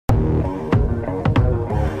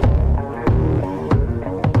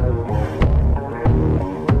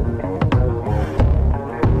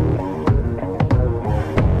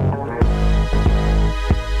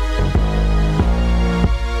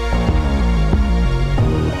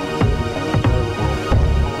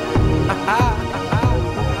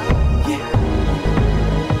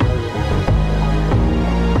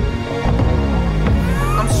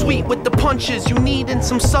punches, you needin'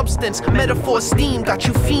 some substance. Metaphor steam got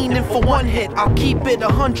you fiending for one hit. I'll keep it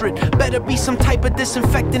 100. Better be some type of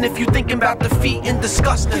disinfectant if you thinking about defeat and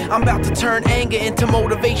disgusting. I'm about to turn anger into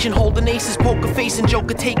motivation, holding aces, poker face, and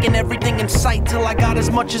joker taking everything in sight till I got as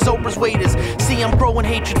much as Oprah's waiters. See, I'm growing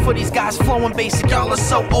hatred for these guys flowing basic. Y'all are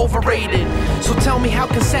so overrated. So tell me, how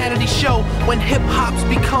can sanity show when hip-hop's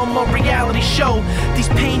become a reality show? These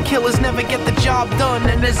painkillers never get the job done,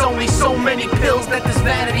 and there's only so many pills that this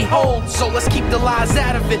vanity holds. So let's keep the lies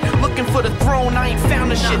out of it. Looking for the throne, I ain't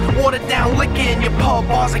found the shit. Watered down liquor in your pub,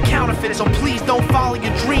 bars are counterfeit. So please don't follow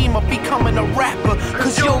your dream of becoming a rapper,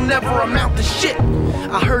 cause you'll never amount to shit.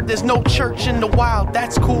 I heard there's no church in the wild,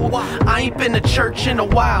 that's cool. I ain't been to church in a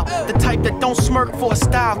while. The type that don't smirk for a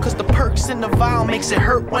style, cause the perks in the vial makes it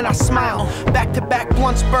hurt when I smile. Back to back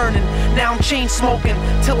blunts burning, now I'm chain smoking,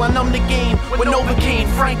 till I numb the game with Novocaine,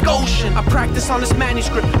 Frank Ocean. I practice on this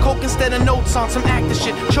manuscript, coke instead of notes on some actor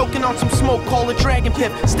shit. Choking on some smoke, call it dragon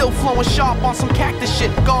pip. Still flowing sharp on some cactus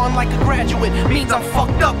shit. Gone like a graduate, means I'm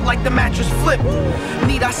fucked up like the mattress flipped.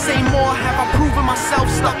 Need I say more? Have I proven myself?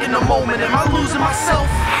 Stuck in the moment, am I losing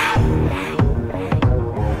myself?